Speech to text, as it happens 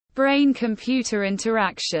Brain-computer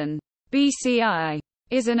interaction. BCI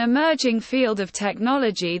is an emerging field of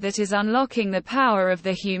technology that is unlocking the power of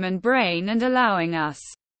the human brain and allowing us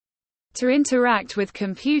to interact with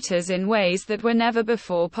computers in ways that were never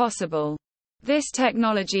before possible. This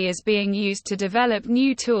technology is being used to develop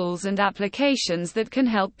new tools and applications that can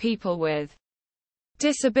help people with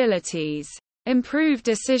disabilities, improve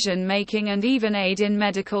decision-making and even aid in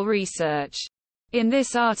medical research. In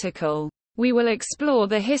this article, we will explore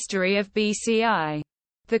the history of BCI,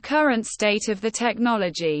 the current state of the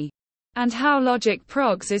technology, and how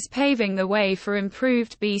LogicProgs is paving the way for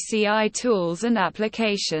improved BCI tools and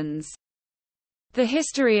applications. The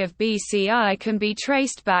history of BCI can be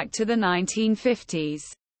traced back to the 1950s,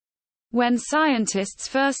 when scientists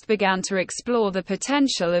first began to explore the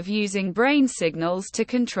potential of using brain signals to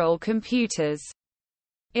control computers.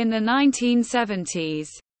 In the 1970s,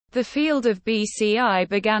 the field of BCI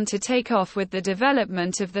began to take off with the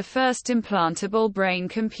development of the first implantable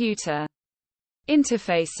brain-computer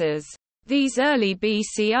interfaces. These early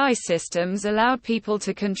BCI systems allowed people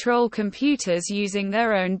to control computers using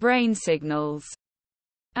their own brain signals,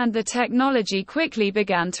 and the technology quickly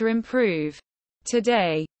began to improve.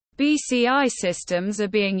 Today, BCI systems are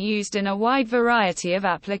being used in a wide variety of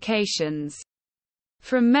applications,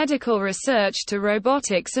 from medical research to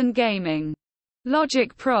robotics and gaming.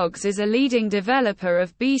 LogicProgs is a leading developer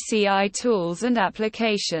of BCI tools and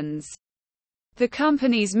applications. The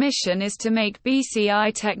company's mission is to make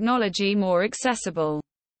BCI technology more accessible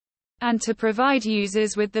and to provide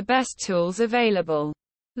users with the best tools available.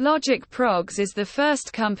 LogicProgs is the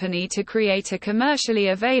first company to create a commercially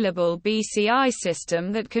available BCI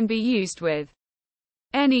system that can be used with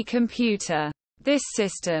any computer. This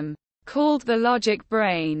system, called the Logic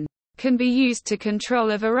Brain, can be used to control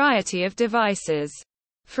a variety of devices,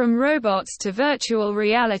 from robots to virtual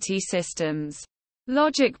reality systems.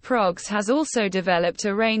 LogicProgs has also developed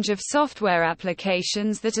a range of software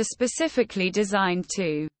applications that are specifically designed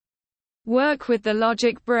to work with the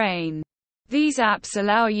Logic Brain. These apps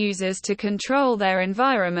allow users to control their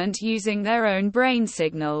environment using their own brain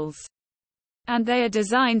signals, and they are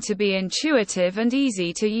designed to be intuitive and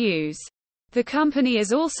easy to use. The company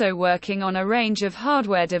is also working on a range of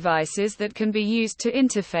hardware devices that can be used to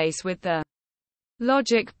interface with the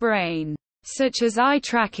Logic Brain, such as eye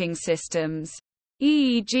tracking systems,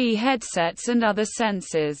 EEG headsets and other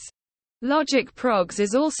sensors. LogicProgs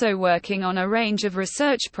is also working on a range of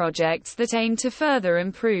research projects that aim to further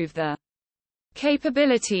improve the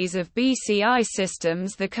capabilities of BCI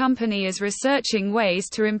systems. The company is researching ways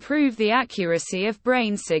to improve the accuracy of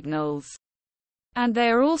brain signals, and they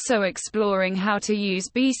are also exploring how to use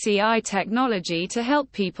BCI technology to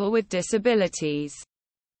help people with disabilities.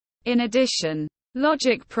 In addition,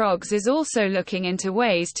 LogicProgs is also looking into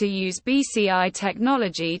ways to use BCI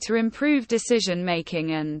technology to improve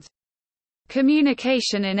decision-making and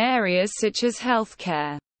communication in areas such as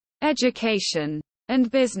healthcare, education,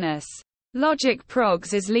 and business.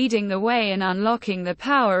 LogicProgs is leading the way in unlocking the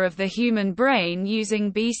power of the human brain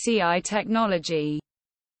using BCI technology.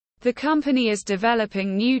 The company is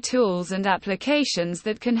developing new tools and applications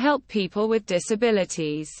that can help people with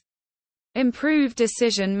disabilities improve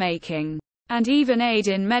decision-making, and even aid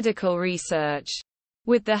in medical research.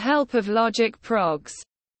 With the help of LogicProgs,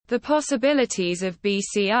 the possibilities of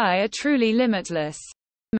BCI are truly limitless.